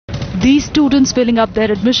These students filling up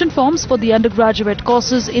their admission forms for the undergraduate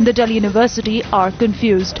courses in the Delhi University are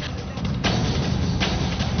confused.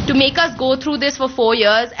 To make us go through this for 4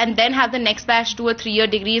 years and then have the next batch do a 3-year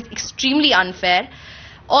degree is extremely unfair.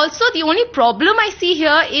 Also, the only problem I see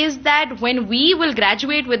here is that when we will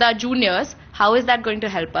graduate with our juniors, how is that going to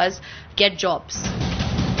help us get jobs?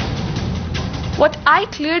 What I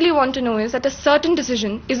clearly want to know is that a certain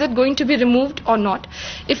decision, is it going to be removed or not?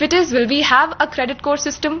 If it is, will we have a credit core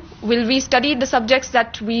system? Will we study the subjects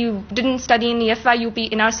that we didn't study in the FYUP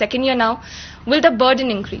in our second year now? Will the burden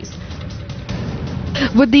increase?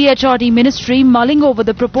 With the HRD ministry mulling over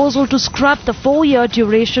the proposal to scrap the 4-year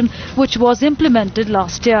duration which was implemented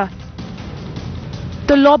last year.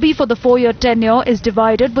 The lobby for the 4-year tenure is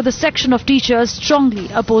divided, with a section of teachers strongly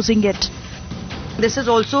opposing it. This has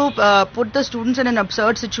also put the students in an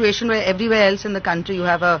absurd situation where everywhere else in the country you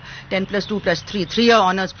have a 10 plus 2 plus 3, 3-year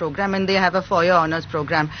honours program, and they have a 4-year honours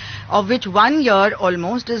program, of which 1 year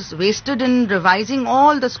almost is wasted in revising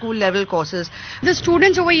all the school level courses. The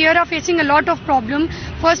students over here are facing a lot of problem.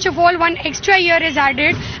 First of all, 1 extra year is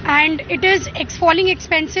added and it is falling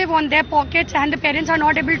expensive on their pockets, and the parents are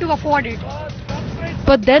not able to afford it.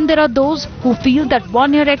 But then there are those who feel that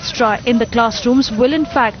 1 year extra in the classrooms will in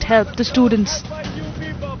fact help the students.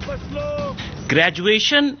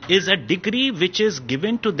 Graduation is a degree which is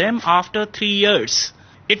given to them after 3 years.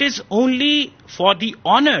 It is only for the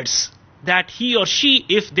honours that he or she,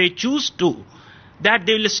 if they choose to, that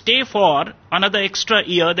they will stay for another extra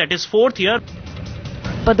year, that is 4th year.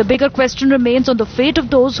 But the bigger question remains on the fate of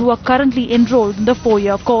those who are currently enrolled in the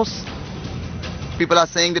 4-year course. People are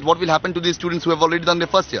saying that what will happen to these students who have already done their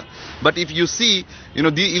first year. But if you see,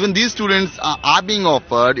 even these students are being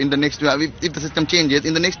offered in the next, if the system changes,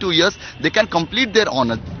 in the next 2 years, they can complete their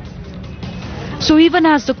honours. So even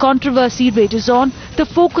as the controversy rages on, the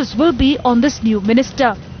focus will be on this new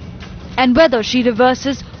minister and whether she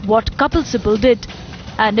reverses what Kapil Sibal did.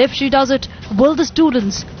 And if she does it, will the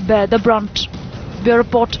students bear the brunt? Bureau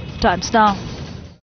Report, Times Now.